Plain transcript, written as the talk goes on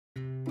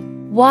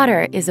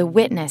Water is a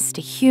witness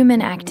to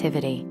human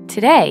activity.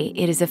 Today,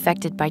 it is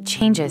affected by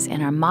changes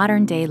in our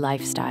modern-day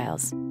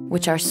lifestyles,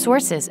 which are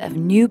sources of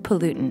new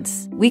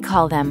pollutants. We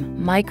call them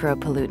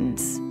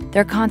micropollutants.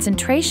 Their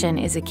concentration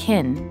is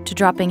akin to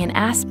dropping an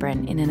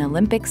aspirin in an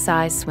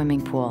Olympic-sized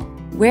swimming pool.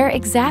 Where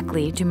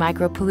exactly do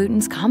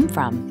micropollutants come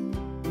from?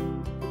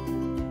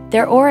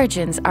 Their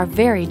origins are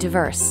very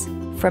diverse,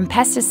 from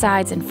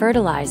pesticides and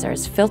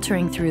fertilizers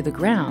filtering through the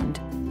ground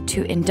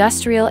to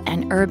industrial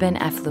and urban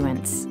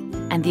effluents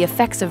and the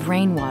effects of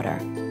rainwater.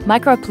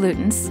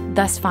 Micropollutants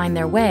thus find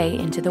their way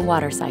into the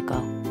water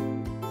cycle.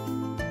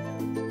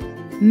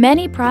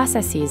 Many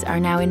processes are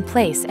now in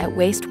place at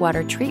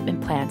wastewater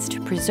treatment plants to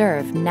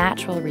preserve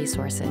natural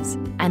resources,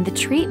 and the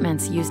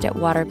treatments used at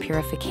water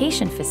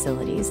purification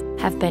facilities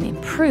have been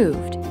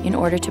improved in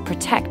order to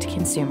protect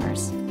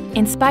consumers.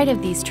 In spite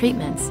of these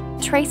treatments,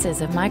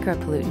 traces of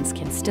micropollutants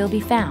can still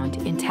be found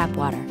in tap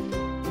water.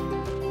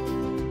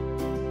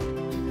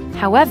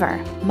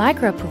 However,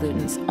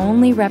 micropollutants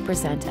only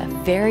represent a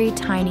very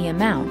tiny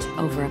amount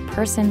over a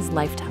person's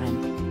lifetime.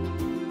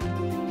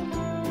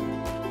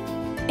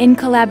 In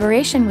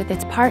collaboration with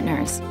its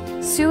partners,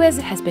 Suez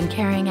has been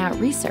carrying out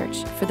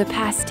research for the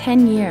past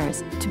 10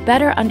 years to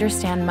better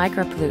understand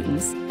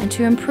micropollutants and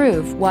to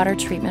improve water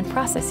treatment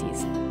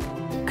processes.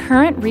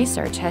 Current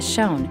research has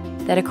shown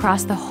that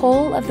across the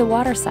whole of the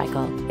water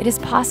cycle, it is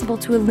possible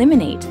to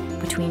eliminate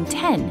between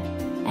 10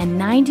 and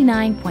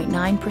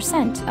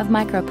 99.9% of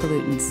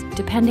micropollutants,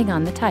 depending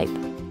on the type.